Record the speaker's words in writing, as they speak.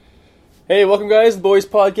Hey, welcome guys, the Boys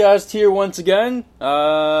Podcast here once again.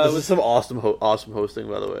 This is some awesome hosting,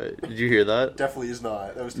 by the way. Did you hear that? Definitely is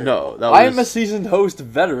not. That was terrible. No, I am a seasoned host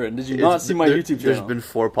veteran. Did you not see my YouTube channel? There's been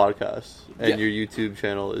 4 podcasts, and your YouTube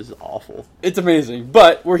channel is awful. It's amazing.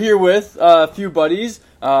 But we're here with a few buddies.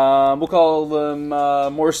 We'll call them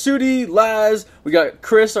Morsuti, Laz. We got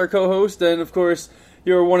Chris, our co-host, and of course,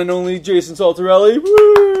 your one and only Jason Saltarelli.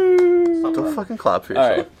 Woo! Don't fucking clap for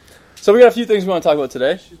yourself. All right. So we got a few things we want to talk about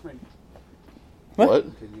today. What?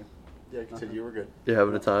 Continue. Yeah, continue. We're good. You're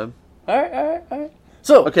having a time? All right.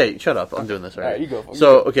 So, Okay, shut up. I'm doing this all right, already. you go.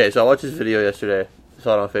 So I watched this video yesterday.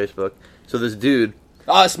 Saw it on Facebook. So this dude,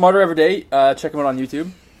 Smarter Every Day. Check him out on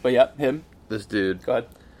YouTube. But yeah, him. this dude, Go ahead.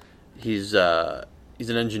 he's an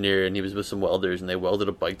engineer, and he was with some welders, and they welded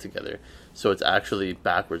a bike together. So it's actually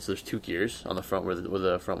backwards. There's 2 gears on the front where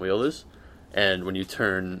the front wheel is, and when you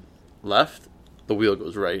turn left, the wheel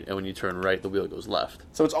goes right, and when you turn right, the wheel goes left.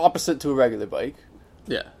 So it's opposite to a regular bike.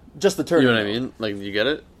 Yeah. Just the turn. You know what I mean? Like, you get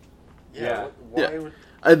it? Yeah. Yeah. Why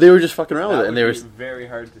would... They were just fucking around with it, and they were... very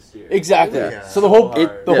hard to steer. Exactly. Yeah. So the whole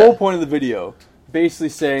hard. whole point of the video, basically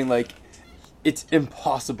saying like, it's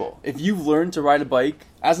impossible if you've learned to ride a bike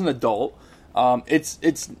as an adult.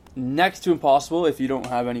 It's next to impossible if you don't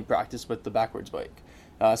have any practice with the backwards bike.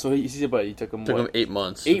 So he took him 8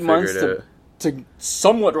 months. 8 months figure it out. to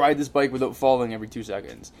somewhat ride this bike without falling every 2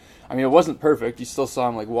 seconds. I mean, it wasn't perfect. You still saw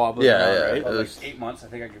him like wobbling Yeah, around, yeah. right? Well, It like was- 8 months, I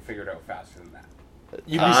think I could figure it out faster than that.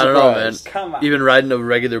 You'd be I don't know, man. surprised. Come on. Even riding a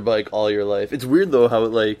regular bike all your life, it's weird though how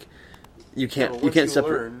it like you can't separate.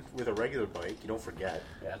 learn with a regular bike, you don't forget.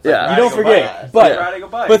 It's Yeah. like You don't riding a forget, bike. but- It's like riding a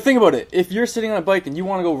bike. But think about it. If you're sitting on a bike and you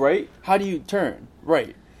want to go right, how do you turn?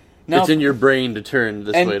 Right. Now, It's in your brain to turn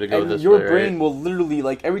this way to go and this your way. brain right? will literally,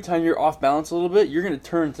 like, every time you're off balance a little bit, you're going to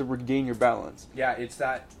turn to regain your balance. yeah, it's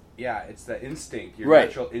the instinct, your Right.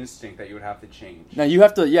 natural instinct that you would have to change. Now, you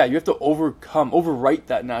have to overwrite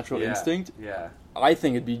that natural Yeah, instinct. Yeah. I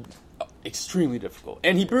think it'd be extremely difficult.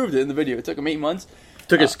 And he proved it in the video. It took him 8 months.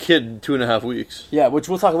 Took his kid 2.5 weeks. Yeah, which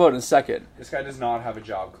we'll talk about in a second. This guy does not have a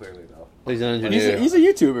job, clearly, though. He's an engineer. He's a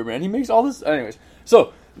YouTuber, man. He makes all this... Anyways,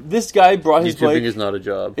 so, this guy brought his YouTubing bike... is not a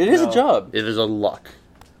job. It is a No. job. It is a luck.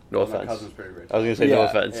 No My offense. cousin's pretty rich. I was gonna say no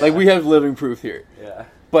offense. Like, we have living proof here. Yeah.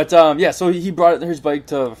 But so he brought his bike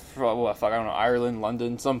to I don't know, Ireland,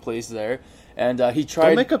 London, some place there, and he tried.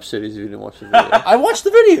 Don't make up cities if you didn't watch the video. I watched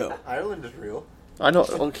the video. Ireland is real. I know.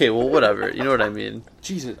 Okay, well, whatever. You know what I mean.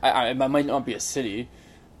 Jesus, I might not be a city.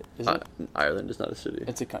 Is it? Ireland is not a city.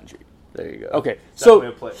 It's a country. There you go. Okay, Definitely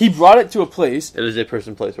a so place. he brought it to a place It is a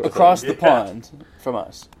person, place, or across thing. the pond from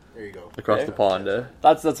us. There you go. Across Okay. the pond.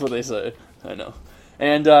 That's what they say. I know.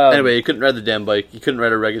 And Anyway, he couldn't ride the damn bike. He couldn't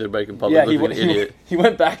ride a regular bike in public. yeah, He looked like an idiot. he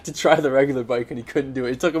went back to try the regular bike and he couldn't do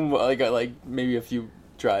it. It took him like maybe a few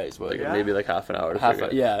tries. But Like maybe like half an hour to Half figure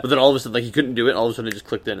it a- yeah. But then all of a sudden, like he couldn't do it. And all of a sudden, it just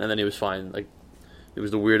clicked in, and then he was fine. Like it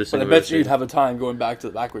was the weirdest but I thing. bet you you'd have a time going back to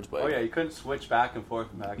the backwards bike. Oh, yeah, you couldn't switch back and forth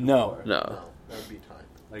and back and No. forth. No, No, that would be time.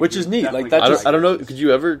 Like, Which you is neat, definitely like, that could just- I don't know. switch. Could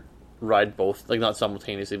you ever ride both? Like not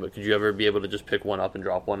simultaneously, but could you ever be able to just pick one up and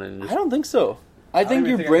drop one? And just, I don't think so. I think don't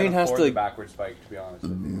your even brain I can has afford to. the backwards bike, to be honest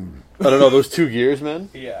with you. I don't know. Those 2 gears, man.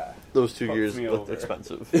 Yeah. Those 2 Fucks gears me looked over.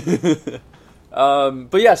 expensive.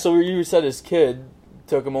 But yeah, so you said his kid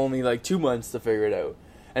took him only like 2 months to figure it out,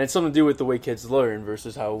 and it's something to do with the way kids learn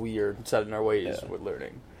versus how we are set in our ways Yeah. with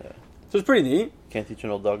learning. Yeah. So it's pretty neat. Can't teach an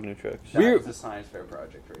old dog new tricks. We're- That's a science fair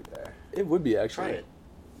project right there. It would be Try actually. it.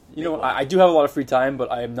 You know, Make one. I do have a lot of free time,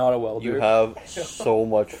 but I am not a welder. You have so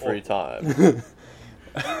much free time.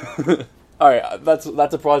 All right, that's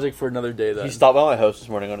a project for another day. Then He stopped by my house this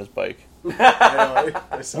morning on his bike.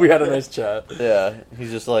 I saw we had a that. nice chat. Yeah, he's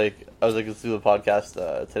just like, I was like, let's do the podcast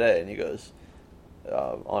today, and he goes,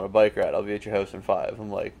 on a bike ride, I'll be at your house in 5. I'm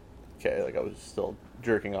like, okay, like I was still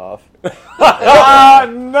jerking off. No,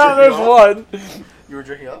 Jerking there's off? one. You were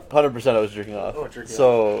drinking off? 100% I was jerking off. Oh, jerking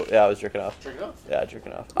so, yeah, I was jerking off. Drinking off? Yeah,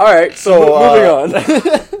 jerking off. All right, so moving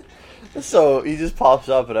on. So he just pops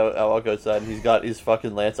up, and I walk outside, and he's got his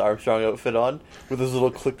fucking Lance Armstrong outfit on with his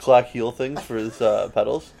little click-clack heel things for his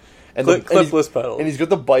pedals, and Clipless pedal. and he's got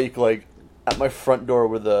the bike like at my front door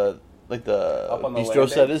where the Up on the bistro landing?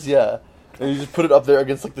 set is. Yeah, and he just put it up there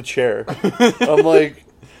against like the chair. I'm like,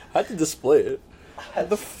 I had to display it. what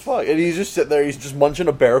the fuck? And he's just sitting there. He's just munching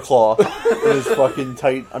a bear claw in his fucking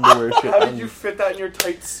tight underwear shit. How did you fit that in your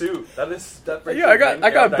tight suit? That breaks Yeah, I your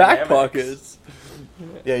got back aerodynamics. pockets.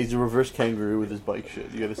 Yeah, he's a reverse kangaroo with his bike shit.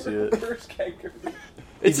 You gotta see it. Reverse kangaroo.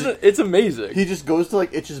 It's amazing. He just goes to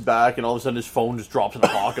like itch his back, and all of a sudden his phone just drops in the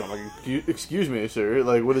pocket. I'm like, excuse me, sir.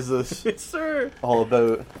 Like, what is this Sir. all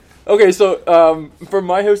about? Okay, so from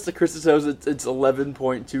my house to Chris's house, it's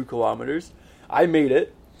 11.2 kilometers. I made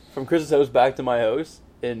it. from Chris's house back to my house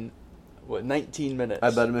in, 19 minutes.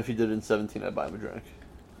 I bet him if he did it in 17, I'd buy him a drink.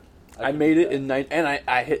 I made it in 9, and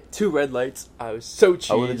I hit 2 red lights. I was so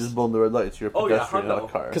cheesed. I would have just blown the red lights. You're a Oh, yeah, pedestrian, not a hundo.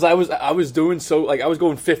 car. Because I was doing so, like, I was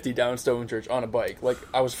going 50 down Stone Church on a bike. Like,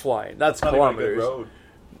 I was flying. That's Not even a good kilometers.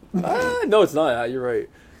 road. No, it's not. You're right.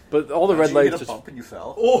 But all the red Did you hit lights a just... bump and you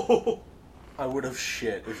fell? Oh, I would have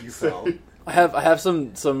shit if you fell. I have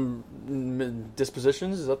some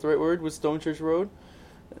dispositions. Is that the right word with Stone Church Road?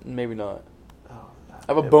 Maybe not. Oh, I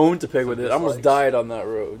have a bone to pick Some with it. I almost dislikes. died on that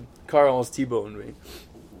road. Car almost T-boned me.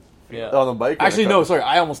 Yeah. On the bike? or Actually, the no. car? Sorry,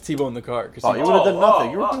 I almost T-boned the car. Cause Oh, you would have done Oh, nothing.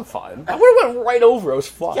 oh, You would have oh. been fine. I would have went right over. I was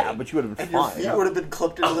flying. Yeah, but you would have been And your fine. feet would have been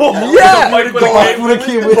clipped into the Oh, pedal. yeah! Mike would God, have would've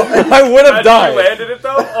came with- I would have You died. landed it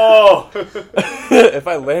though. Oh, If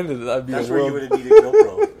I landed it, that'd be That's a where you world. would have needed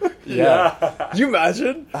GoPro. Yeah. Can you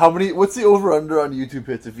imagine? What's the over-under on YouTube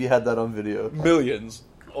hits if you had that on video? Millions.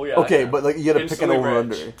 Oh yeah. Okay, but like you gotta pick an Instantly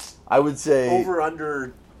over-under. rich. I would say Over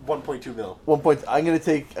under 1.2 mil. 1 point. I'm gonna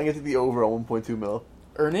take the over on 1.2 mil.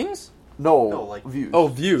 Earnings? No, No, like- views. Oh,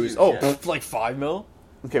 views. Views, Oh, yeah. like 5 mil?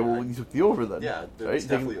 Okay, well you took the over then. Yeah, right? it's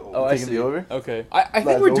definitely Taking- over. Oh, I taking see. the over. Okay. I think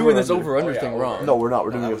That's we're doing this over-under. over-under Oh, yeah, thing over. wrong. No, we're not.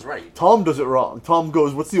 We're No, doing that it. was right. Tom does it wrong. Tom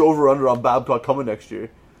goes, "What's the over/under on Babcock coming next year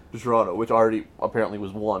to Toronto?" Which already apparently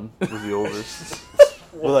was 1. Was the over?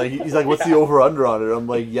 Well, like, he's like, "What's the over/under on it?" I'm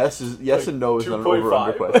like, "Yes and no is not an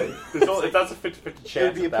over/under 2.5. question." That's a 50-50 It would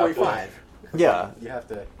chance. be a at that point. 0.5. Yeah, You have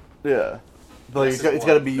to. yeah. But like, Yes, it's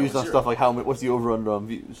got to be no, used on 0. stuff like what's the over/under on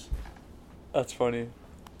views? That's funny.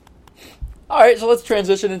 All right, so let's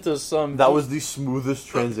transition into some... That was the smoothest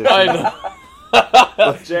transition. I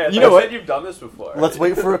know. Jan, You know I what? said you've done this before. Let's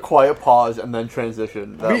wait for a quiet pause and then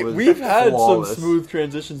transition. That was We've had flawless. some smooth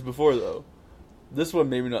transitions before, though. This one,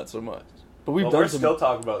 maybe not so much. But we've Well, done we're some... still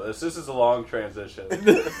talking about this. This is a long transition.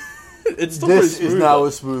 It's still This pretty is smooth, now though.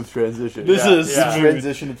 a smooth transition. This Yeah, is yeah. smooth.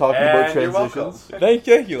 Transition to talking about And you're welcome. transitions. Thank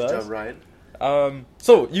you, Good Les. job, Ryan.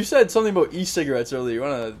 So, you said something about e-cigarettes earlier. You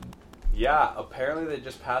want to... Yeah, apparently they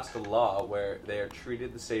just passed a law where they are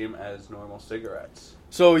treated the same as normal cigarettes.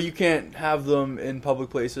 So, you can't have them in public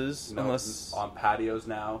places No, unless... on patios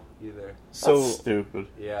now either. So, That's stupid.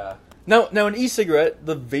 Yeah, now an e-cigarette,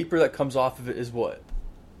 the vapor that comes off of it is what?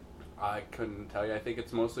 I couldn't tell you. I think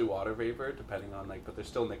it's mostly water vapor, depending on but there's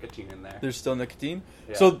still nicotine in there. There's still nicotine.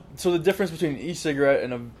 Yeah. So the difference between an e-cigarette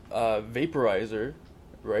and a vaporizer,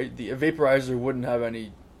 right? A vaporizer wouldn't have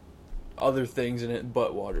any other things in it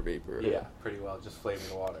but water vapor. Right? Yeah, pretty well, just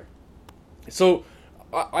flavored water. So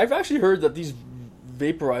I've actually heard that these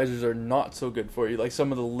vaporizers are not so good for you. Like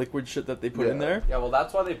some of the liquid shit that they put in Yeah. there. Yeah, well,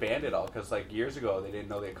 that's why they banned it all, because years ago they didn't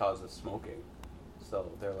know they caused the smoking. So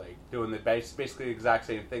they're doing basically the exact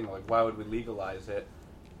same thing. Like, why would we legalize it?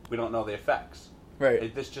 We don't know the effects.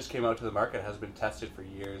 Right. This just came out to the market, it has been tested for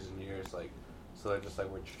years and years. So they're just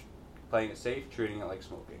we're playing it safe, treating it like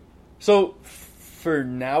smoking. So for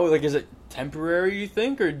now, is it temporary? You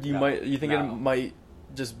think, or No. you think No. it might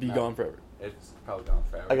just be No. gone forever? It's probably gone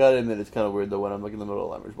forever. I gotta admit, it's kind of weird though when I'm in the middle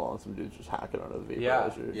of Limerick Ball and some dude's just hacking on a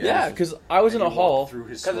vaporizer. Yeah. Yeah, because I was in a And you walk hall. through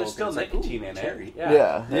his Because there's smoke still and it's like, nicotine ooh, in cherry. it.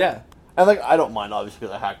 Yeah. Yeah. And I don't mind obviously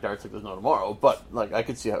because I hack darts like there's no tomorrow, but I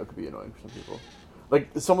could see how it could be annoying for some people.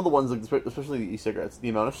 Some of the ones especially the e-cigarettes, the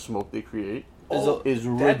amount of smoke they create is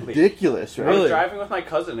deadly. ridiculous, I right? was Really? driving with my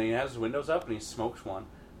cousin, and he has his windows up, and he smokes one,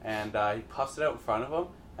 and he puffs it out in front of him,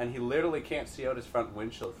 and he literally can't see out his front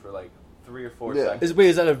windshield for 3 or 4 Yeah. seconds.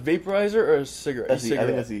 Is that a vaporizer or a cigarette? I think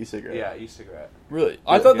E-cigarette. that's the e-cigarette. Yeah, e-cigarette. Really?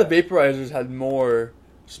 I thought Yeah. the vaporizers had more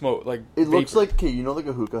smoke. It looks vapor. like, okay, you know like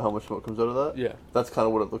a hookah, how much smoke comes out of that? Yeah. That's kind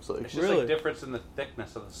of what it looks like. It's just Really? difference in the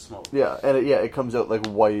thickness of the smoke. Yeah, and it comes out like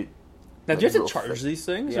white. Now, do you have real to charge thick. these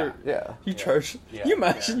things? Yeah. Or Yeah. you Yeah. charge? Yeah. You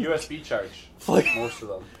imagine Yeah. USB charge. Plug- Most of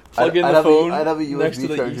them. plug in I'd the have phone I'd have a next to USB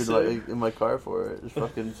the charger e-cig? in my car for it. Just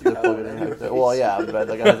fucking plug it in right there. Well, yeah, but I have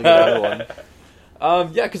to get another one.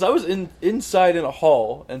 Yeah, because I was inside in a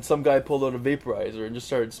hall and some guy pulled out a vaporizer and just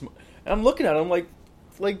started smoking. And I'm looking at him like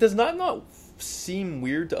does that not seem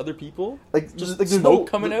weird to other people? Just there's smoke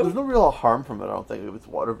coming out? There's no real harm from it. I don't think if it's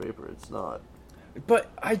water vapor, it's not.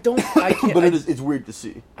 But I can't. But it's weird to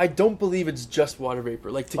see. I don't believe it's just water vapor.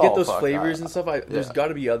 To get Oh, those fuck, flavors and stuff, there's yeah. got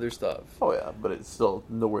to be other stuff. Oh yeah, but it's still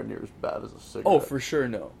nowhere near as bad as a cigarette. Oh, for sure,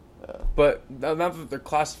 no. Yeah. But now that they're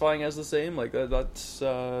classifying as the same, that's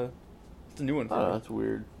a new one for I don't know, me. that's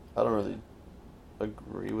weird. I don't really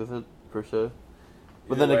agree with it per se.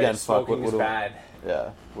 But Either then way, again, fuck. smoking What is do bad. Yeah.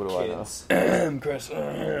 What do I know? Kids. Chris.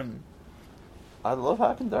 I love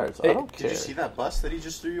hacking darts. Hey, I don't care. Did you see that bus that he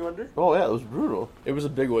just threw you under? Oh yeah, it was brutal. It was a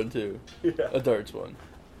big one too, Yeah. a darts one.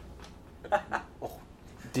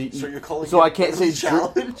 So you're calling So it I can't a say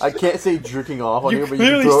challenge? I can't say jerking off on You here, but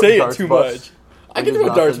clearly you can throw say a it darts too bus. much. I can There's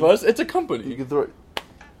throw a darts nothing. bus. It's a You company. can throw it.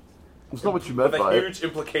 It's not what you meant With a by it. huge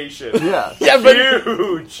implication. Yeah. Yeah, but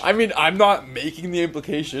Huge. I mean, I'm not making the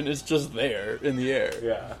implication. It's just there in the air.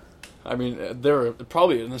 Yeah. I mean, they're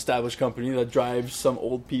probably an established company that drives some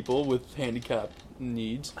old people with handicap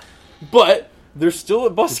needs, but they're still a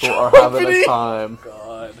bus People are company. having a time.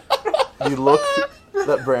 God. The look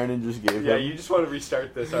that Brandon just gave Yeah, him. you just want to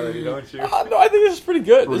restart this already, don't you? No, I think this is pretty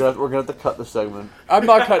good. We're gonna have to cut the segment. I'm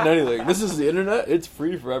not cutting anything. This is the internet. It's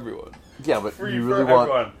free for everyone. Yeah, but Free you for really want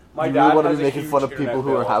everyone. My you dad really want to has be a making huge fun of people internet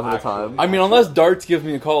who are bill, having a actually. time. I mean, unless Darts gives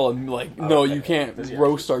me a call and like, no, Okay. you can't Does he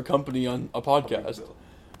roast our company on a podcast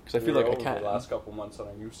because I feel like I The can. last couple months on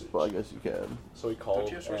our usage. Well, I guess you can. So we called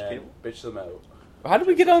you have so much and cable? bitched them out. How did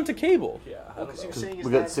we get onto cable? Yeah, I Well, don't 'cause he was know. saying his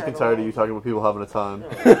We dad got sick had and tired of all- you talking about people having a time.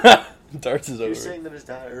 Darts is He was over. saying that his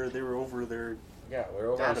dad, or they were over their. Yeah, we were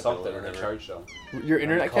over on Data something bill or and they whatever. charged them. Your And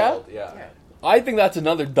internet we cap? called, Yeah. Yeah. I think that's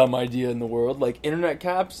another dumb idea in the world. Like internet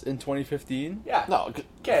caps in 2015, Yeah. No,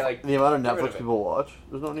 Okay, like the amount of get rid Netflix of it. people watch,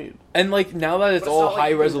 there's no need. and like now that it's But it's all not like high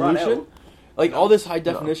you can run resolution, out. like No. all this high No.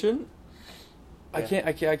 definition, I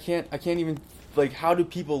Yeah. can't even like. How do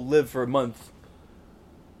people live for a month?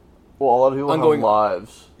 Well, a lot of people Ongoing- have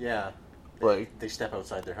lives. Yeah. Like, They step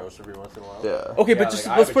outside their house every once in a while. yeah. Okay, Yeah, but just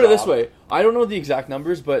like, I let's have a put it this job. way. I don't know the exact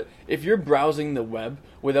numbers, but if you're browsing the web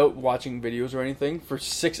without watching videos or anything for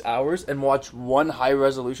 6 hours and watch one high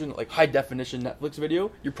resolution, like high definition Netflix video,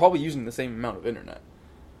 you're probably using the same amount of internet.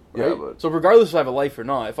 Yeah, Right? but So regardless if I have a life or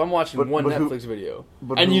not, if I'm watching But- one but who- Netflix video,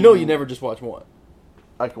 but and who- you know you never just watch one.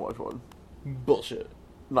 I can watch one. Bullshit.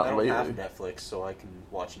 I Not don't lately. have Netflix, so I can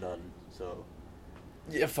watch none. So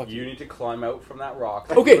Yeah, fuck You you. need to climb out from that rock.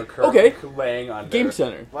 That Okay, you are currently laying under. Game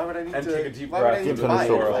Center. why would I need And to? take a deep why would I breath need into to the buy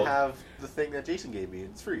it if I world. have the thing that Jason gave me?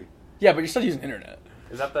 It's free. Yeah, but you're still using internet.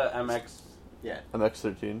 Is that the MX? Yeah.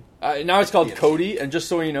 MX-13. Now it's called Yes. Cody, and just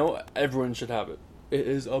so you know, everyone should have it. It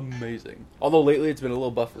is amazing. Although lately it's been a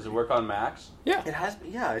little Does it buffery. work on Max? Yeah. It has.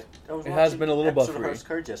 Yeah. I was It has watching been a little an episode of buffery. House of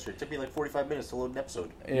Cards yesterday. It took me like 45 minutes to load an episode.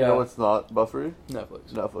 Yeah. You know what's not buffery?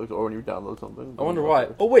 Netflix. Netflix, or when you download something. I wonder why.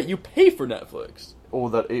 Oh wait, you pay for Netflix. Oh,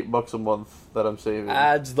 that $8 a month that I'm saving.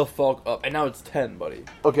 Adds the fuck up, and now it's 10, buddy.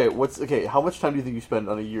 Okay, how much time do you think you spend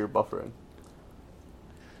on a year buffering?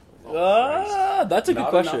 That's a good Not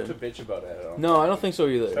question. enough to bitch about it. I don't No, I don't think so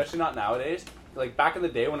either. Especially not nowadays. Like back in the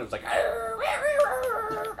day when it was like.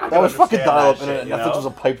 That was fucking dial-up shit, internet. you Netflix know? was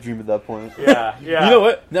a pipe dream at that point. Yeah, yeah. You know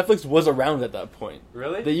what? Netflix was around at that point.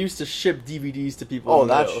 Really? They used to ship DVDs to people. Oh, in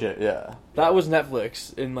the that mail. shit, yeah. That was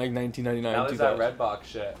Netflix in like 1999. Now there's that 2000. Redbox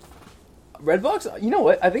shit. Redbox. You know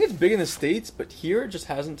what? I think it's big in the States, but here it just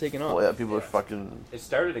hasn't taken off. Well, yeah, people are fucking... It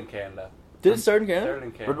started in Canada. Did it start in It Canada? started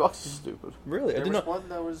in Canada. Redbox is stupid. Really? I There didn't was know. one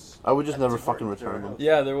that was. I would just at never Tim fucking Hortons or return them. House.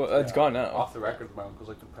 Yeah, there was. It's Yeah. gone now. Off the record, my uncle's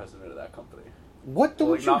like the president of that company. What don't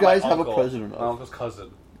Well, like, you not my guys have a uncle, president My of? uncle's cousin.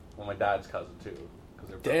 Well, my dad's cousin too. 'Cause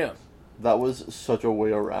they're Damn. brothers. That was such a way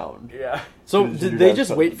around. Yeah. So Who's did your they dad's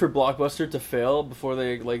just wait cousin? for Blockbuster to fail before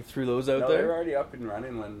they like threw those out No, they were there? already up and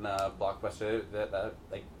running when Blockbuster that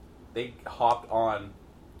like they hopped on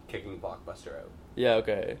kicking Blockbuster out. Yeah.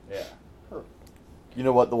 Okay. Yeah. You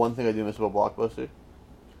know what? The one thing I do miss about Blockbuster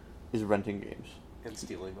is renting games. And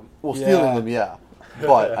stealing them. Well, Yeah. stealing them, yeah.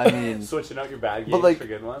 But, I mean... Switching out your bad But, games like- for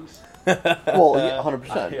good ones. Well, yeah,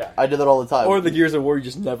 100%. Yeah. I did that all the time. Or the Gears of War you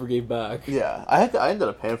just never gave back. Yeah, I ended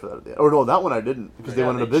up paying for that at the end. Or no, that one I didn't because they Yeah,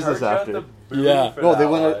 went into business charge you after. out the booty Yeah. for No, they that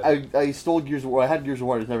went. one. I stole Gears of War. I had Gears of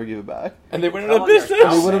War. I just never gave it back. And they went Tell into on your business. And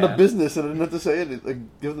account. they went into man. business, and I didn't have to say it, like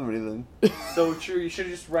give them anything. So true. You should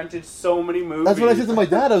have just rented so many movies. That's what I said to my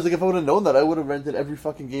dad. I was like, if I would have known that, I would have rented every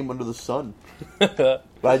fucking game under the sun. But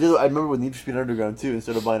I did. I remember with Need for Speed Underground too.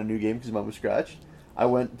 Instead of buying a new game because mine was scratched, I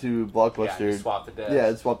went to Yeah, Blockbuster. you swapped the disc. Yeah,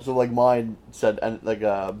 it swapped. So like mine said like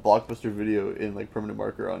a Blockbuster video in like permanent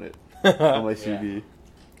marker on it on my CD.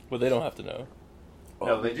 But they don't have to know.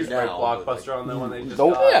 No, they just Now, write but, Blockbuster like- on the one they just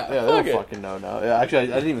Don't. got. Yeah, Yeah, fuck they it. don't fucking know now. Yeah, actually,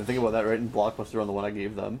 I didn't even think about that. Writing Blockbuster on the one I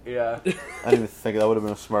gave them. Yeah. I didn't even think that would have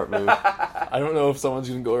been a smart move. I don't know if someone's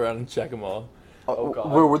gonna go around and check them all. Oh,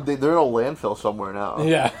 God. Where would they? They're in a landfill somewhere now.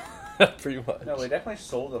 Yeah, pretty much. No, they definitely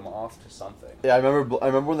sold them off to something. Yeah, I remember. I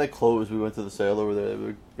remember when they closed. We went to the sale over there. They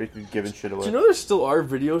were basically giving shit away. Do you know there still are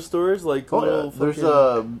video stores like Oh little yeah, there's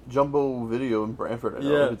fucking- a Jumbo Video in Brantford. I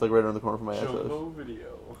know. Yeah. It's like right around the corner from my aunt's house. Jumbo Video.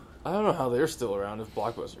 I don't know how they're still around if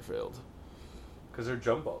Blockbuster failed. Because they're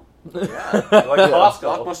jumbo. Yeah. They're like Costco.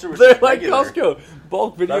 Blockbuster was They're just like regular. Costco,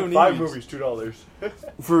 bulk video Like 5 needs. movies, $2.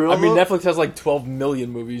 For real? I mean, though? Netflix has like 12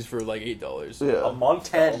 million movies for like $8. Yeah. A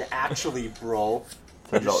month. 10 actually, bro.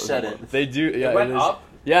 You $10 just said a it. month. They do. Yeah, It went it is. up.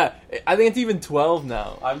 Yeah, I think it's even 12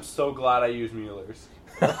 now. I'm so glad I use Mueller's.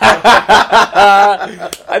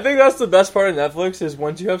 I think that's the best part of Netflix is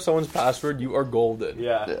once you have someone's password, you are golden.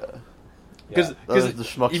 Yeah. Yeah. Because Those are the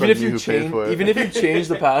schmucks even like if you you who paid for it. even if you change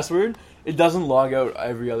the password, it doesn't log out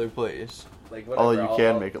every other place. Like Oh, whatever. you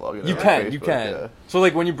can make it log in. You on can, you Facebook, can. yeah. So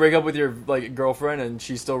like when you break up with your like girlfriend and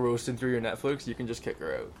she's still roasting through your Netflix, you can just kick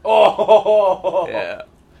her out. Oh. Yeah.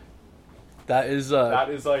 That is That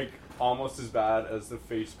is like almost as bad as the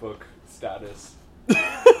Facebook status.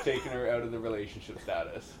 Taking her out of the relationship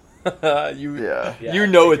status. you Yeah. Yeah, you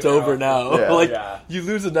know take it's her over out. now. Yeah. like Yeah. you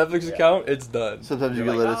lose a Netflix Yeah. account, it's done. Sometimes you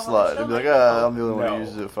You're can like, let it "Oh, slide it's and be like, not I'm the only one No. who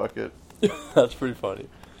uses it, fuck it. That's pretty funny.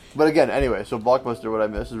 But again, anyway, so Blockbuster, what I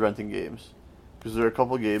miss is renting games. Because there are a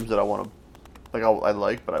couple of games that I want to, like, I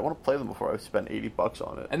like, but I want to play them before I spend $80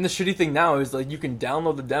 on it. And the shitty thing now is like you can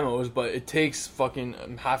download the demos, but it takes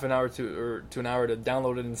fucking half an hour to an hour to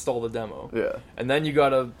download and install the demo. Yeah. And then you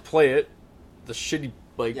gotta play it, the shitty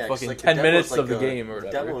like Yeah, 'cause, fucking like, the 10 demo's minutes like of the game or The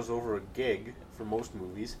whatever. demo is over a gig for most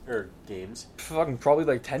movies or games. Fucking probably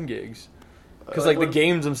like 10 gigs. Because Like like the when-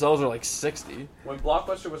 games themselves are like 60. When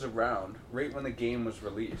Blockbuster was around, right when the game was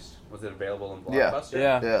released, was it available in Yeah. Blockbuster?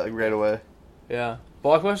 Yeah. Yeah, like right away. Yeah.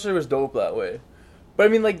 Blockbuster was dope that way. But I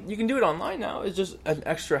mean like you can do it online now. It's just an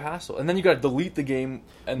extra hassle. And then you gotta delete the game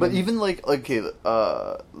and But then, even like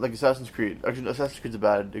Assassin's Creed. Actually, Assassin's Creed's a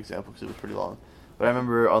bad example because it was pretty long. But I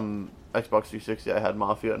remember on Xbox 360, I had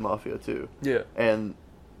Mafia and Mafia 2. yeah. And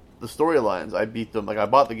the storylines, I beat them. Like, I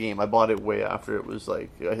bought the game. I bought it way after it was,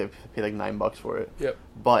 like, I had paid, like, $9 for it. Yep.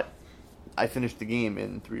 But I finished the game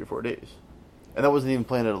in 3 or 4 days. And that wasn't even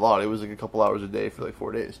playing it a lot. It was, like, a couple hours a day for, like,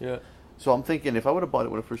 4 days. Yeah. So I'm thinking, if I would have bought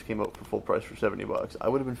it when it first came out for full price for $70, I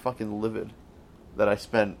would have been fucking livid that I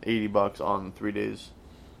spent $80 on 3 days.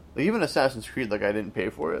 Like, even Assassin's Creed, like, I didn't pay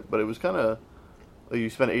for it, but it was kind of... Like, you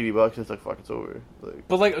spend $80, it's like, fuck, it's over. Like,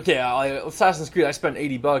 But like okay, Assassin's Creed I spent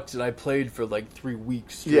 $80 and I played for like 3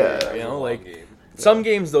 weeks straight, Yeah. It's you a know, long like game. some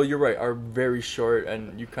games though, you're right, are very short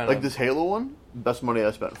and you kind of like this Halo one, best money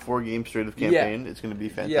I spent. 4 games straight of campaign. It's going to be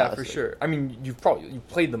fantastic. Yeah, for sure. I mean, you've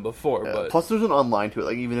played them before, Yeah. but Plus, there's an online to it.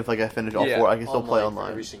 Like, even if like I finish all Yeah. 4, I can still play for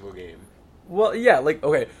online. every single game. well, yeah, like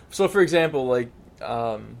okay. So for example, like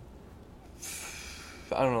I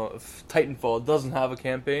don't know, if Titanfall doesn't have a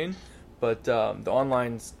campaign, but the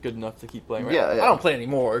online's good enough to keep playing. Right? Yeah, yeah. I don't play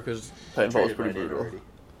anymore because I Titanfall is traded pretty mine in brutal. already.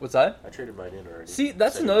 what's that? I traded mine in already. See,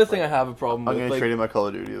 that's So I another didn't thing play I have a problem I'm with. going to Like, trade in my Call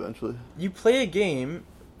of Duty eventually. you play a game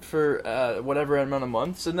for whatever amount of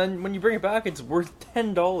months, and then when you bring it back, it's worth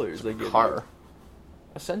 $10. They give you. Car.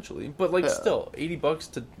 Essentially, but like Yeah. still, $80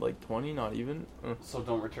 to like 20, not even. So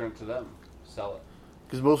don't return it to them. Sell it.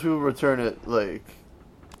 Because most people return it like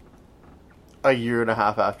a year and a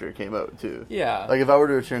half after it came out too. Yeah, Like if I were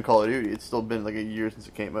to return Call of Duty, it's still been like a year since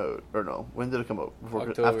it came out. Or no, when did it come out? Before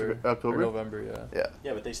October, after October? or November. Yeah, Yeah.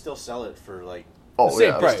 Yeah, but they still sell it for like. Oh The same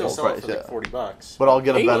yeah, price. They still full sell price, it for like yeah. $40. But I'll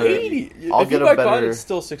get a better. 80. I'll If get you a buy COD, better. it's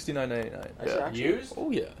still $69.99. I should Yeah. actually- Used?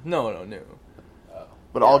 Oh yeah, no, new.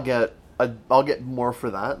 But I'll get more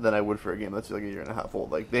for that than I would for a game that's like a year and a half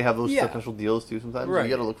old. Like they have those Yeah. special deals too. Sometimes Right. you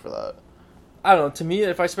got to look for that. I don't know. To me,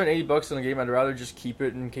 if I spend $80 on a game, I'd rather just keep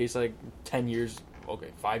it in case like 10 years, okay,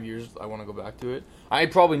 5 years, I want to go back to it. I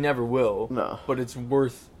probably never will. No. But it's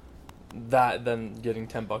worth that than getting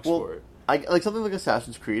 $10 Well, for it. I like something like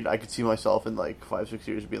Assassin's Creed. I could see myself in like 5-6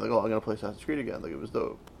 years being like, oh, I'm gonna play Assassin's Creed again. Like it was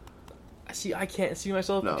dope. See, I can't see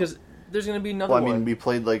myself No. because there's gonna be another Well, I mean, one. we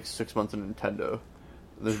played like 6 months in Nintendo.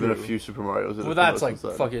 There's been a True. few Super Mario's. that Well, have come that's out like since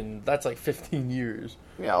then. fucking. That's like 15 years,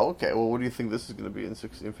 Yeah, okay. Well, what do you think this is going to be in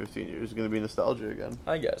 16, 15 years? It's going to be nostalgia again.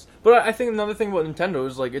 I guess. But I think another thing about Nintendo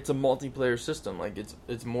is like it's a multiplayer system. Like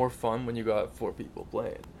it's more fun when you got 4 people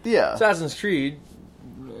playing. Yeah, Assassin's Creed.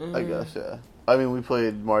 I guess, yeah. I mean, we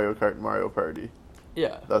played Mario Kart and Mario Party.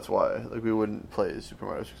 Yeah. That's why. Like, we wouldn't play Super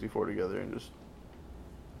Mario 64 together and just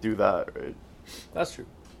do that, right? That's true.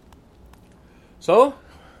 So,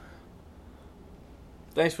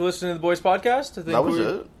 thanks for listening to the Boys Podcast. I think That was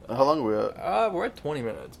it? How long were we at? We're at 20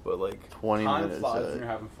 minutes, but like 20 Time minutes. flies when you're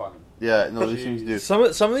having fun. Yeah, no, these things do.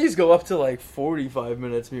 some of these go up to like 45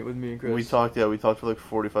 minutes. Meet with me and Chris. We talked for like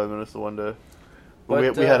 45 minutes the one day. But,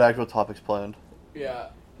 But we had actual topics planned. Yeah.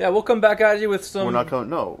 Yeah, we'll come back at you with some. We're not coming.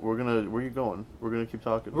 No, where are you going? We're gonna keep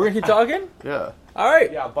talking. We're gonna keep talking. Yeah. All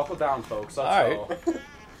right. Yeah, buckle down, folks. That's All right. all.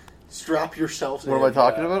 Strap yourselves in. What am I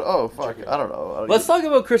talking Yeah. about? Oh fuck! Check it. I don't know. Let's talk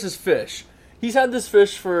about Chris's fish. He's had this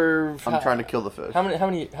fish for. I'm trying to kill the fish. How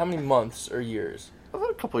many months or years? I've had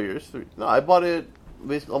a couple of years. 3. No, I bought it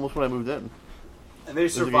basically almost when I moved in. And they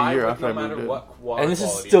like a survive year like, after no I matter moved in. what water And this is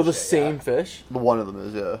quality still and the shit, same yeah. fish. But one of them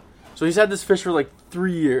is, yeah. So he's had this fish for like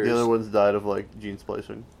 3 years. The other one's died of like gene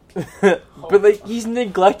splicing. But like he's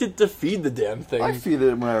neglected to feed the damn thing. I feed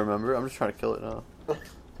it when I remember. I'm just trying to kill it now.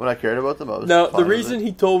 When I cared about them, I was Now, fine the with reason it.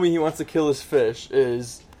 he told me he wants to kill his fish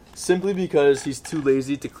is simply because he's too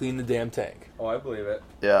lazy to clean the damn tank. Oh, I believe it.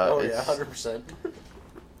 Yeah, Oh it's, yeah, 100%.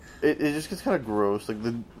 it just gets kind of gross. Like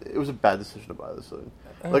it was a bad decision to buy this thing.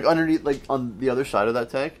 Like underneath, like on the other side of that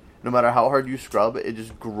tank, no matter how hard you scrub, it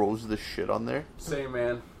just grows the shit on there. Same,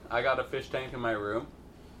 man. I got a fish tank in my room.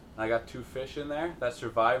 And I got 2 fish in there that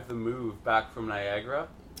survived the move back from Niagara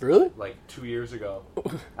Really? like 2 years ago.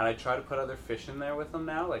 And I try to put other fish in there with them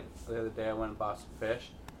now. Like the other day I went and bought some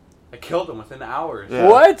fish. I killed them within hours. Yeah.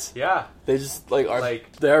 What? Yeah. They just like are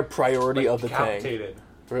Like- their priority Like of the tank. decapitated.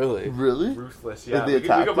 Really? Really? Ruthless. Did Yeah. they We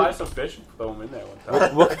attack could buy it? some fish and throw them in there one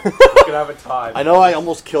time. What- We could have a time. I know I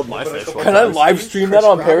almost killed my But fish. it's one Can I time. live stream that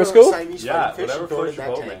on Periscope? Yeah, whatever floats your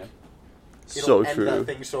boat, man. So It'll true. End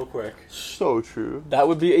that thing so quick. So true. That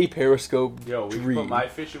would be a Periscope Yo, we dream. put my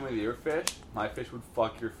fish in with your fish. My fish would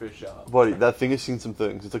fuck your fish up. Buddy, that thing has seen some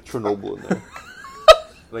things. It's like Chernobyl in there.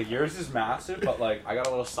 Like yours is massive, but like I got a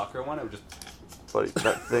little sucker one. It would just Buddy,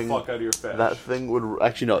 that thing. fuck out of your fish. That thing would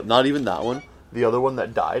actually no, not even that one. The other one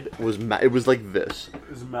that died was it was like this. It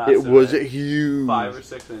was massive. It was eh? huge. 5 or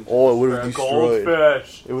 6 inches. Oh, it would have for a destroyed.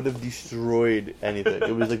 goldfish. It would have destroyed anything.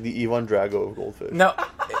 It was like the Ivan Drago of goldfish. Now,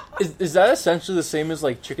 is that essentially the same as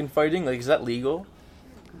like chicken fighting? Like, is that legal?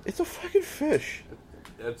 It's a fucking fish.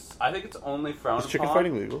 I think it's only frowned Is chicken upon,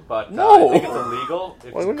 fighting legal? but No. I think it's illegal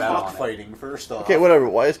if Why you wouldn't bet on it. Cockfighting, first off. Okay, whatever.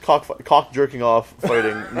 Why is cock jerking off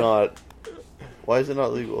fighting not? Why is it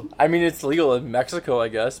not legal? I mean, it's legal in Mexico, I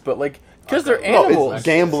guess, but like because Okay. they're No, animals. it's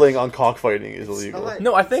gambling on cockfighting is It's illegal. not-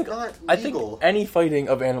 No, I it's think not I think legal. any fighting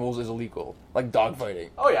of animals is illegal, like dog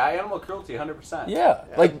fighting. Oh yeah, animal cruelty, 100%. Yeah,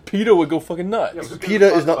 like PETA would go fucking nuts. Yeah, but who gives PETA a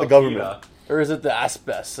fuck is not the about government. PETA? Or is it the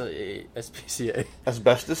SPCA?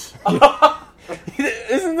 Asbestos.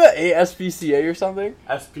 Isn't that ASPCA or something?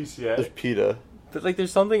 There's SPCA. PETA. But like,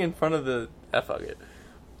 there's something in front of the fuck it.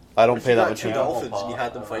 I don't If pay you that got much 2 attention. dolphins and you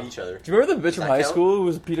had them fight each other. Do you remember the bitch from that high count? school who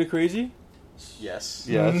was PETA crazy? Yes.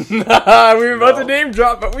 Yes. We were about to No. name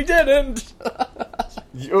drop, but we didn't. I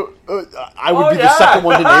would Oh, be the yeah. second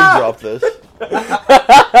one to name drop this.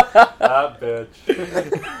 That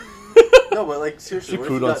bitch. No, but like seriously, She what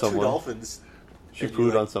if you pooed on got 2 someone. dolphins She And you, pooed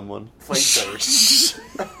like- on someone. fight each other?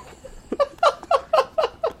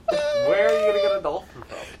 Where are you gonna get a dolphin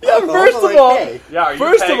from? Yeah, Well, first of like, all, hey, Yeah, are you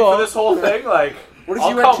First of paying all- for this whole thing? Like, what if I'll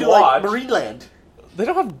you went come to watch. like Marineland? they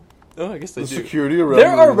don't have. Oh, I guess they The do. security around.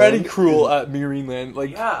 They're already Marineland. cruel at Marineland.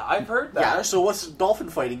 Like, Yeah, I've heard that. Yeah. So what's dolphin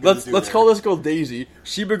fighting? Gonna let's do let's there? call this girl Daisy.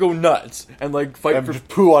 She would go nuts and like fight And for, just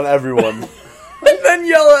poo on everyone. and then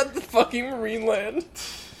yell at the fucking Marineland.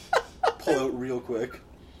 pull out real quick.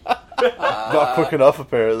 Not quick enough,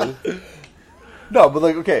 apparently. No, but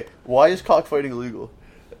like, okay, why is cockfighting illegal?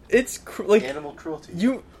 It's like Animal cruelty.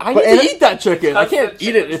 I But need to eat that chicken. I Because can't the eat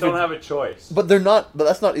it chickens if don't it. have a choice. But they're not. But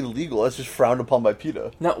that's not illegal. That's just frowned upon by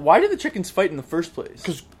PETA. Now, why did the chickens fight in the first place?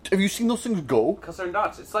 Because have you seen those things go? Because they're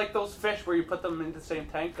nuts. It's like those fish where you put them in the same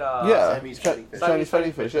tank. Yeah, Siamese fighting fish. Chinese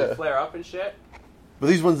fighting fish. They Yeah, flare up and shit. but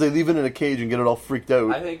these ones they leave it in a cage and get it all freaked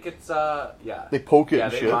out. I think it's yeah. They poke it Yeah,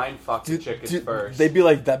 and they shit. mind fuck the chickens first. They'd be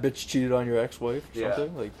like, "That bitch cheated on your ex-wife," or Yeah.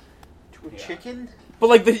 something like. To a Yeah. chicken? But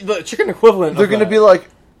like the chicken equivalent. They're of gonna that. be like,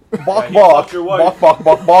 bok he bok, fucked your wife. bok bok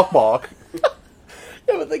bok bok bok.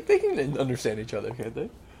 Yeah, but like they can understand each other, can't they?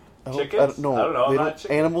 Chickens? No, I don't know, I'm they not don't,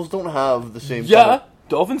 chicken. animals don't have the same. Yeah, kind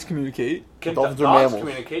dolphins communicate. Can Dolphins are dogs mammals.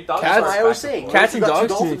 communicate? Dogs Cats- are That's what I was back saying. forth. Cats What if and you got 2 dogs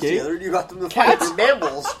dolphins communicate. together and you got them to Cats- fight. They're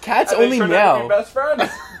mammals. Cats And they only turn out to meow. be best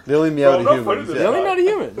friends. They only meow Bro, to no footage humans. of They Yeah. only meow to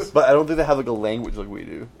humans. But I don't think they have like a language like we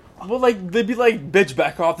do. Well, like they'd be like, "Bitch,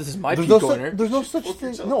 back off! This is my There's pee no, corner." there's no such Look thing.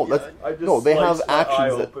 yourself No, in the that's eye. I just no. They have sliced my eye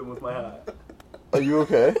actions that. open with my hat. Are you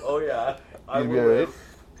okay? Oh yeah, I You will be alright? live.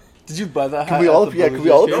 Did you buy that? Can hat we at all- the yeah, Blue can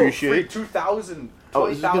we all Jays game? appreciate- Free 2,000, I was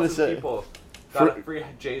just gonna 20,000 say. people got For- a free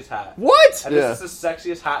Jay's hat. What? And Yeah. this is the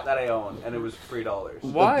sexiest hat that I own, and it was $3.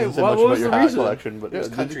 Why? Doesn't say Why- much what about was your the hat reason? collection, but yeah, was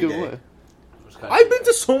did Country give Day. away. It was Country I've been Day.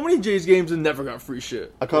 to so many Jays games and never got free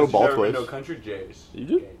shit. I caught a ball Never been twice. to a Country Jays. You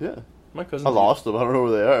did? game. Yeah, My cousin. I lost them. I don't know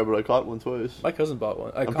where they are, but I caught one twice. My cousin bought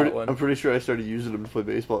one. I I'm caught pretty, one. I'm pretty sure I started using them to play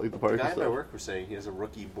baseball at like, the The park guy and at my stuff. work was saying he has a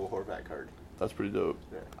rookie Bo Horvat card. That's pretty dope.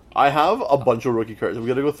 Yeah. I have a bunch of rookie cards. We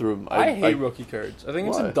gotta go through them. I hate rookie cards. I think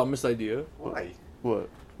it's Why? the dumbest idea. Why? What?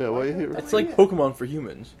 Yeah, why you hate rookie? It's like Pokemon for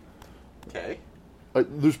humans. Okay.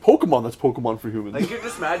 There's Pokemon that's Pokemon for humans. Like, you're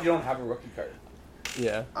just mad you don't have a rookie card.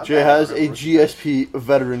 Yeah. I'm Jay not has having a rookie GSP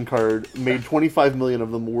veteran card, made 25 million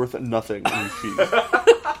of them worth nothing in his sheet.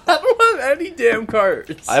 I don't have any damn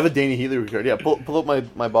cards. I have a Danny Heatley rookie card. Yeah, pull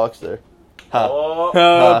up my box there. Ha.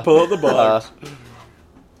 Oh, Pull out the box.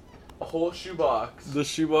 a whole shoebox. The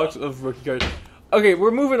shoebox of rookie cards. Okay,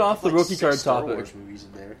 we're moving off the Like rookie 6 card Star topic. Wars movies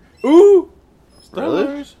in there. Ooh! Star Really?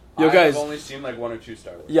 Wars? Yo, guys. I've only seen like 1 or 2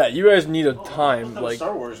 Star Wars. Yeah, you guys need a I time. thought it was Like,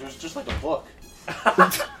 Star Wars. It was just like a book.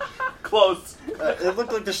 Close. It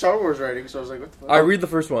looked like the Star Wars writing, so I was like, what the fuck? I read the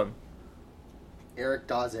first one. Eric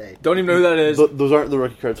Daze. Don't even know who that is. Those aren't the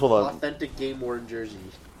rookie cards. Hold on. Authentic game worn jersey.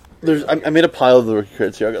 I made a pile of the rookie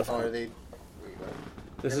cards here. I gotta Oh, find are it. they?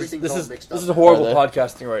 This is Everything's this all is mixed this up. is horrible Are they?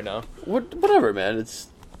 podcasting right now. Whatever, man. It's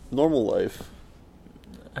normal life.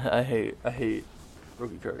 I hate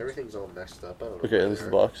rookie cards. Everything's all messed up. I don't know. Okay, what this is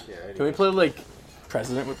they the are. box. Yeah. Can we play like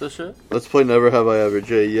president with this shit? Let's play Never Have I Ever.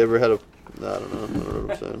 Jay, you ever had a... I don't know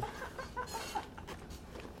what I'm saying.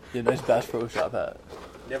 Yeah, nice Bass Pro Shop hat.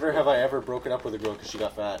 Never have I ever broken up with a girl because she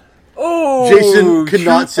got fat. Oh, Jason could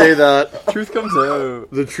not say that. Truth comes out.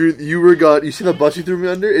 The truth, you see that bus you threw me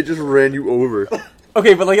under? It just ran you over.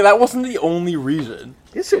 Okay, but like that wasn't the only reason.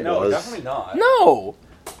 Yes, it No, was. definitely not. No,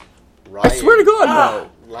 Ryan. I swear to God, no.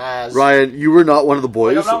 Laz. Ryan, you were not one of the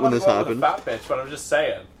boys Like, I'm not when one this to go out with happened. a fat bitch, but I'm just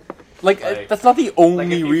saying. Like, Like- that's not the Like, only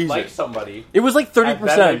if you reason. like somebody, It was like and then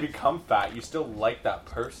 30%. they become fat, you still like that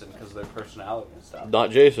person because of their personality and stuff.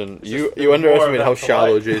 Not Jason. You just underestimate more how of that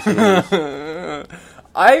shallow to Jason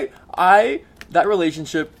is. That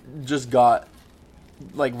relationship just got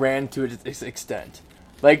like ran to its extent.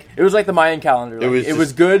 Like it was like the Mayan calendar. Like, it was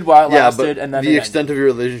just- good while it Yeah, lasted, but and then the it extent of your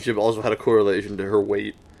relationship also had a correlation to her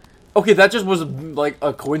weight. ended. Okay, that just was like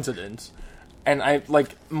a coincidence, and I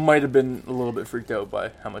like might have been a little bit freaked out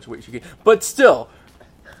by how much weight she gained, but still,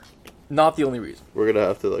 not the only reason. We're gonna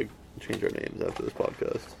have to like change our names after this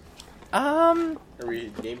podcast. Are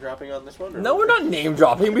we name dropping on this one? Or No, we're not name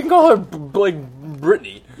dropping. We can call her like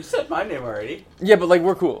Brittany. You said my name already. Yeah, but like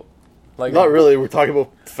we're cool. Like Not really. We're talking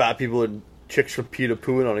about fat people and chicks from PETA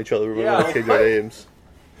pooing on each other. We're Yeah, gonna change our what? names.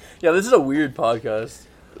 Yeah, this is a weird podcast.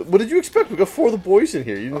 What did you expect? We got 4 of the boys in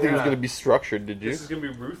here. You didn't think it was Yeah. gonna be structured, did you? This is gonna be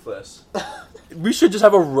ruthless. We should just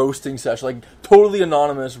have a roasting session, like totally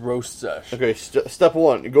anonymous roast sesh. Okay, step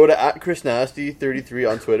 1. Go to @ChrisNasty33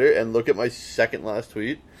 on Twitter and look at my second last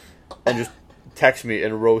tweet and just text me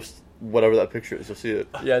and roast whatever that picture is. You'll see it.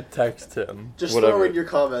 Yeah, text him. Just Whatever. throw in your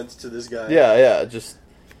comments to this guy. Yeah, just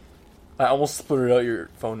I almost splitted out your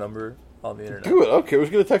phone number on the internet. do it. Okay, who's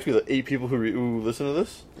gonna text me the 8 people who listen to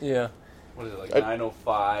this? Yeah. What is it, like I-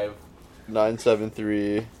 905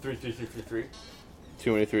 973. 33333?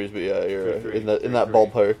 Too many threes, but yeah, you're Three, in that three.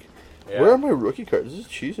 ballpark. Yeah. Where are my rookie cards? This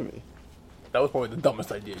is cheesing me. That was probably the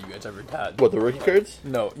dumbest idea you guys ever had. What, the rookie cards?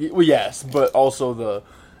 No. Well, yes, but also the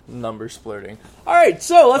number splitting. All right,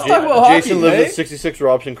 so let's talk about hockey. Jason lives eh? at 66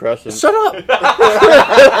 Robson Crescent. Shut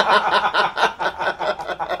up.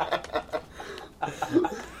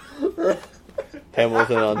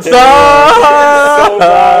 Hamilton on Stop! So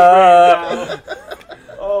bad right now.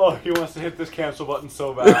 Oh, he wants to hit this cancel button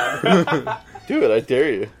so bad. Do it, I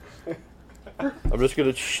dare you. I'm just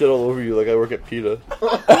gonna shit all over you like I work at PETA.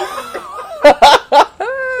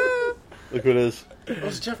 Look what it is.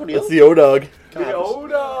 Was it Jeff O'Neill? That's the O-Dog. The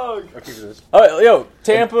O-Dog. I'll keep this. All right, yo,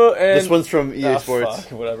 Tampa and This one's from EA Ah, Sports.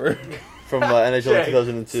 fuck, whatever. From NHL Jay,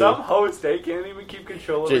 2002. Some hosts, they can't even keep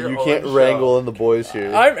control of Jay, your you own can't show. wrangle in the boys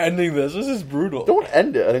here. I'm ending this. This is brutal. Don't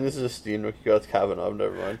end it. I think this is a Steen rookie card. It's Kavanaugh.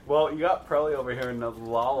 Never mind. Well, you got Prelly over here in the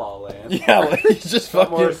La La Land. Yeah, like, he's just Some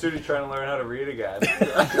more fucking. student trying to learn how to read again.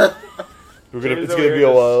 It's Jay's gonna over be here a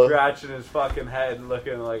just while. Scratching his fucking head,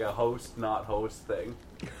 looking like a host, not host thing.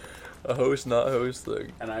 A host, not host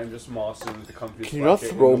thing. And I'm just mossing the comfiest Can you not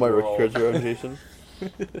bucket in throw the my world. rookie cards around, Jason?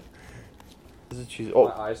 This is cheesy. Oh,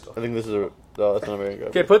 My eyes still. I think this is a. No, that's not very good.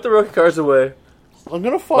 Okay, put the rookie cards away. I'm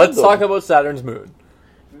gonna find Let's them. talk about Saturn's moon.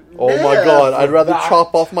 Oh my god, I'd rather That-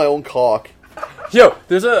 chop off my own cock. Yo,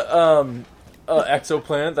 there's a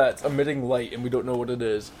exoplanet that's emitting light, and we don't know what it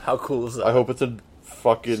is. How cool is that? I hope it's a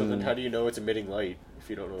fucking. So then how do you know it's emitting light if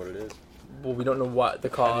you don't know what it is? Well, we don't know what the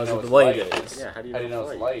cause know of the it's light light. is. Yeah, how do you I know didn't know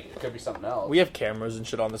it's it's light? light. It could be something else. We have cameras and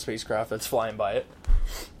shit on the spacecraft that's flying by it.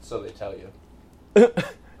 So they tell you.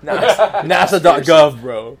 NASA.gov,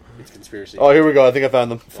 bro. It's conspiracy. Oh, here we go. I think I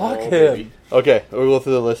found them. Fuck Oh, him. baby. Okay, we'll go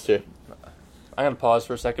through the list here. I'm gonna pause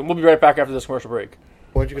for a second. We'll be right back after this commercial break.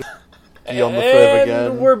 Why don't you be on the and flip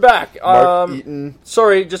again? we're back. Mark Eaton,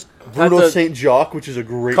 Sorry, just Bruno had to St. Jacques, which is a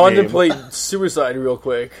great contemplate suicide real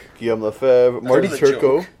quick. name. Guillaume Lefebvre, Marty was a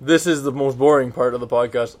Turco. joke. This is the most boring part of the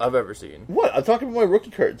podcast I've ever seen. What? I'm talking about my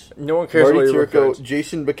rookie cards. No one cares about Marty your Turco, cards.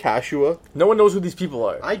 Jason Bacashua. No one knows who these people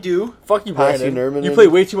are. I do. Fuck you, Passy Brandon. Nermanen. You play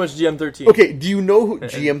way too much GM13. Okay, do you know who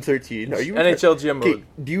GM13? Are you NHL GM Okay, mode.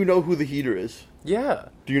 do you know who the heater is? Yeah.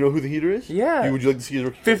 Do you know who the heater is? Yeah. Would you like to see his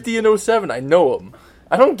rookie card? 50 and 07. I know him.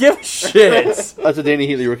 I don't give a shit. That's a Danny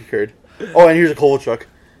Heatley rookie card. Oh, and here's a Kovalchuk.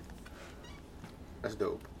 That's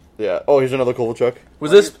dope. Yeah. Oh, here's another Kovalchuk.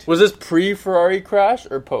 Was this pre-Ferrari crash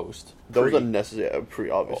or post? That was unnecessary.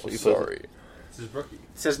 Pretty obviously. Sorry. This is rookie. It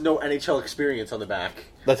says no NHL experience on the back.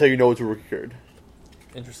 That's how you know it's a rookie card.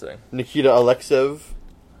 Interesting. Nikita Alexev,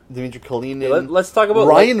 Dmitry Kalinin. Let's talk about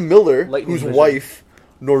Ryan Miller, Lightning whose Vision. wife,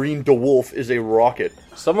 Noreen DeWolf, is a rocket.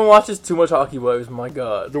 Someone watches too much Hockey Wives. My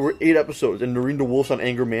God. There were 8 episodes, and Noreen DeWolf's on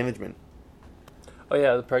anger management. Oh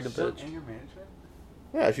yeah, the pregnant Still bitch. anger management?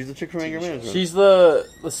 Yeah, she's the chick from anger show. management. She's the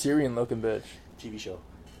Syrian looking bitch. TV show.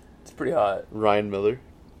 It's pretty hot. Ryan Miller.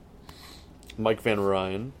 Mike Van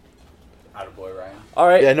Ryan. Attaboy, Ryan. All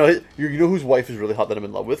right. Yeah, no, you know whose wife is really hot that I'm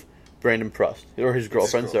in love with? Brandon Prust. Or his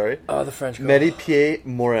girlfriend, girl. sorry. The French girl. Marie-Pierre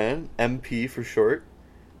Morin, MP for short,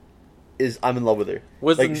 I'm in love with her.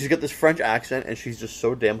 Was like, the- she's got this French accent, and she's just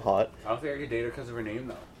so damn hot. I don't think I could date her because of her name,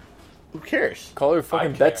 though. Who cares? Call her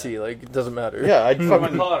fucking care. Betsy. Like it doesn't matter. Yeah, I'd I'm going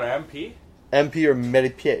fucking to call her MP. MP or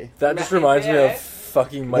Marie-Pierre. That just reminds me of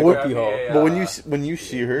fucking Michael P. Hall. Yeah. But when you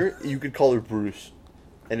see her, you could call her Bruce,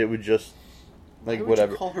 and it would just like Why would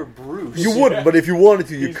whatever. you call her Bruce? You wouldn't, but if you wanted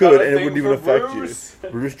to, you He's could, got a and it thing wouldn't even for affect Bruce. you.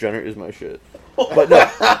 Bruce Jenner is my shit. But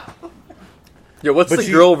no, Yo, what's But the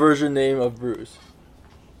she- girl version name of Bruce?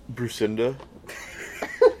 Brucinda.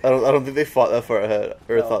 I don't think they thought that far ahead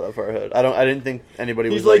thought that far ahead. I didn't think anybody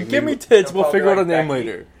He's was like, give me tits. We'll They'll figure out a probably name like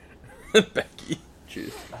later. Becky.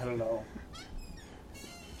 Jeez. I don't know.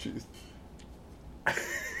 Jeez.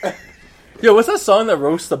 Yo, what's that song that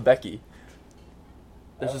roasts the Becky?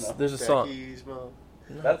 don't know. There's a song. Becky's mom.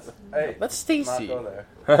 That's hey. That's Not Stacy. go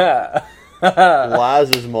there.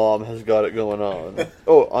 Laz's mom has got it going on.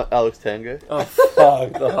 Oh, Alex Tanga. Oh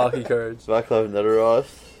fuck the hockey cards. Vaclav Nedoros.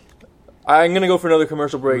 I'm gonna go for another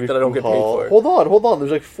commercial break that I don't get paid Hall. for. Hold on.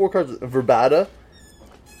 There's like 4 cards. Verbata.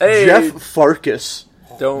 Hey, Jeff Farkas.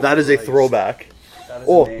 don't. That is a throwback. That is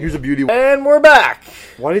Oh, a name. here's a beauty. And we're back.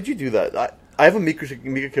 Why did you do that? I have a Mika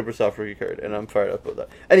Kiprusoff rookie card, and I'm fired up about that.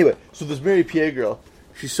 Anyway, so this Mary Pierre girl,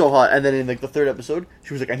 she's so hot, and then in like the 3rd episode,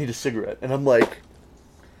 she was like, "I need a cigarette," and I'm like,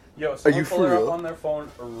 Yo, someone you pull for her real? up on their phone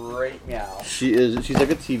right now. She's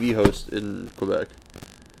like a TV host in Quebec,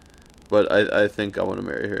 but I think I want to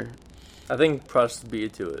marry her. I think Prust beat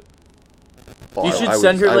it to it. Well, You should I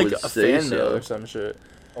send her I like would a say fan mail or some shit.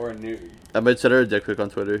 Or a nude. I might send her a dick pic on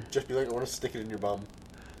Twitter. Just be like, I want to stick it in your bum.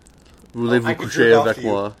 Voulez-vous I could coucher jerk off avec to you.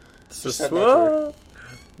 moi? Just send that to her.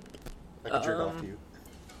 I can jerk off to you.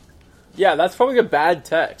 Yeah, that's probably a bad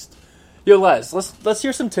text. Yo, Les, let's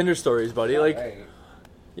hear some Tinder stories, buddy. Like, Hey.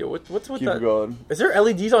 yo, what's with Keep that? it going. Is there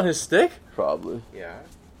LEDs on his stick? Probably. Yeah.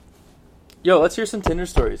 Yo, let's hear some Tinder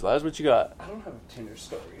stories, Les. What you got? I don't have Tinder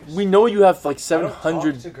stories. We know you have like I don't talk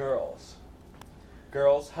 700. to girls.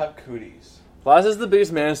 Girls have cooties. Laz is the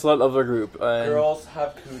biggest man slut of the group. And Girls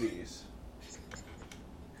have cooties.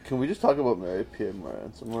 Can we just talk about Mary Pierre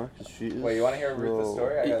Morin some more? Because she is. Wait, you want to hear Ruth's so-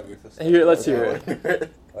 story? I got Ruth's story. Here, let's hear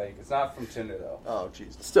it. Like, it's not from Tinder though. Oh,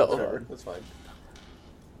 jeez. Still. Whatever. That's fine.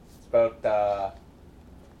 It's about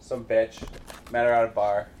some bitch. Met her at a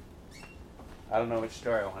bar. I don't know which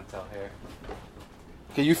story I want to tell here.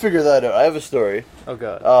 Can you figure that out? I have a story. Oh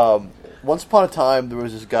god. Once upon a time, there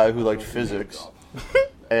was this guy who liked physics,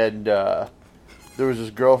 and there was this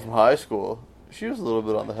girl from high school. She was a little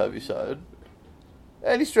bit on the heavy side,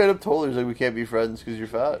 and he straight up told her, "He's like, we can't be friends because you're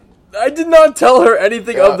fat." I did not tell her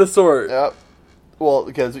anything Yeah. of the sort. Yep. Well,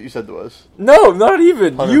 okay, that's what you said to us. No, not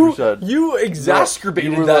even. 100%. You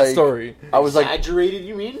exacerbated You were that like- story. I was like Exaggerated,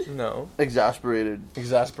 you mean? No. exasperated.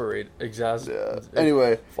 Yeah.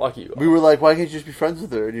 Anyway, Fuck you. we were like, "Why can't you just be friends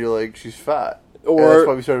with her?" And you're like, "She's fat." And or that's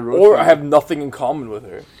why we started roasting or I her. have nothing in common with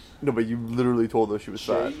her. No, but you literally told us she was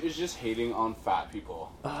fat. She is just hating on fat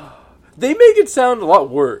people. They make it sound a lot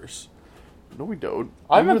worse. No, we don't.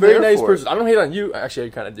 I'm We a were very there nice for person. it. I don't hate on you. Actually, I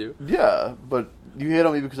kind of do. Yeah, but you hate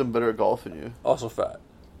on me because I'm better at golf than you, Also fat.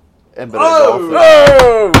 and better at golf. Than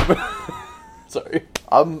you. Oh! Sorry.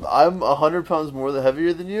 I'm 100 pounds more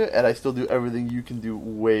heavier than you, and I still do everything you can do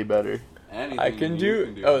way better. Anything I can you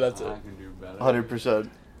do- oh, that's I it. can do better. 100%.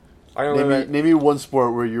 I'm gonna Name me one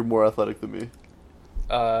sport where you're more athletic than me.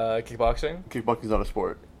 kickboxing. Kickboxing's not a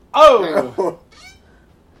sport. Oh!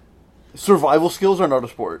 Survival skills are not a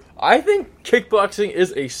sport. I think kickboxing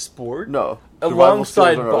is a sport. No. Survival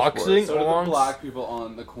Alongside skills are not a boxing. sport. So do the Along- black people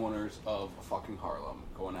on the corners of fucking Harlem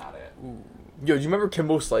going at it. Yo, do you remember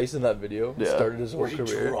Kimbo Slice in that video? Yeah. Started his whole Where he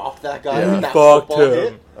career. dropped that guy Yeah. with that Fucked football him.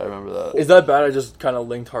 hit. I remember that. Is that bad? I just kind of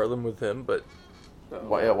linked Harlem with him, but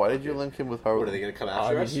Why did you link him with Harlem? What, are they going to come I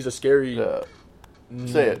after mean, us? he's a scary. Yeah.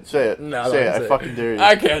 Say it. No, say don't it. I fucking dare you.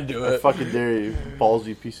 I can't do I it. fucking dare you,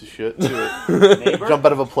 ballsy piece of shit. Do it. Neighbor? Jump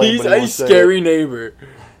out of a plane, He's but he a won't say scary it. neighbor.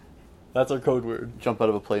 That's our code word. Jump out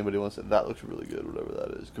of a plane, but he wants it. That looks really good, whatever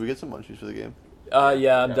that is. Can we get some munchies for the game?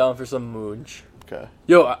 Yeah, I'm down for some mooch. Okay.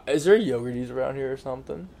 Yo, is there Yogurties around here or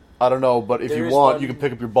something? I don't know, but if you There's want, one- you can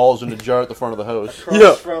pick up your balls in a jar at the front of the house. Across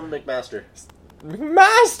Yeah. from McMaster.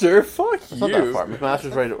 Master, fuck It's not that you. far.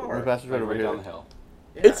 McMaster's right. far. McMaster's right over right here. down the hill.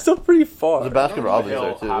 Yeah. It's still pretty far. There's a Baskin No, Robbins the there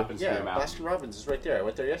hill too. happens to Yeah, be a mountain. Baskin Robbins is right there. I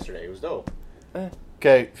went there yesterday. It was dope.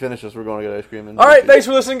 Okay, finish this. We're going to get ice cream. And All right, thanks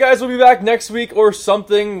for listening, guys. We'll be back next week or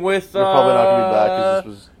something with. We're probably not going to be back because this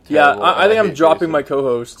was. Yeah, terrible, I think and I'm hate dropping Jason. my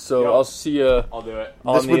co-host, so Yep. I'll see you I'll do it.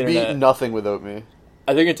 on This the would internet. be nothing without me.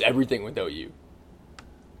 I think it's everything without you.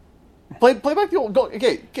 Play back the old.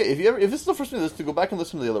 Okay. If this is the first one to listen to, go back and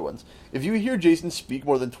listen to the other ones. If you hear Jason speak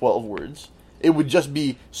more than 12 words, it would just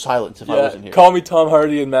be silence if I wasn't here. Call me Tom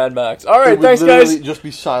Hardy and Mad Max. All It right, would thanks, literally guys. just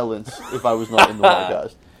be silence if I was not in the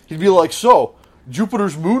podcast. He'd be like, "So,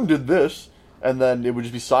 Jupiter's moon did this," and then it would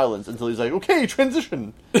just be silence until he's like, "Okay,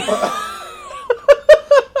 transition."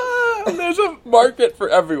 There's a market for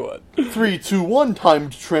everyone. 3, 2, 1,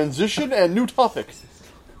 timed transition and new topic.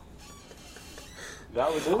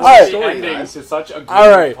 That was right. the ending to such a good All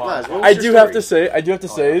right. Guys, what was I your do have story? to say,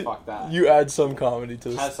 Oh, yeah, fuck that. you add some comedy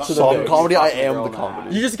to Has this. some To the Some mix. comedy, I Fucking am girl the in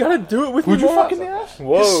comedy. You just gotta do it with Who'd me you more. fucking ask?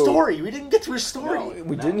 Whoa. His story. We didn't get to his story.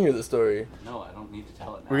 We didn't hear the story. No, I don't need to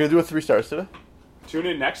tell it now. We're gonna do a 3 stars today. Tune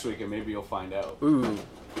in next week and maybe you'll find out. Ooh.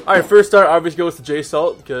 All right, first star obviously goes to Jay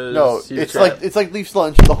Salt because No, he's it's crap. like Leafs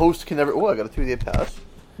lunch. The host can never. Oh, I got a 2-day pass.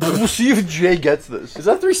 We'll see if Jay gets this. Is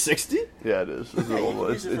that 360? Yeah, it is. It's, Yeah, an you old can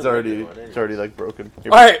one. use it It's for already the regular one, it's already like broken.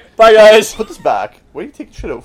 Here, All right, bye guys. put this back. Why are you taking shit out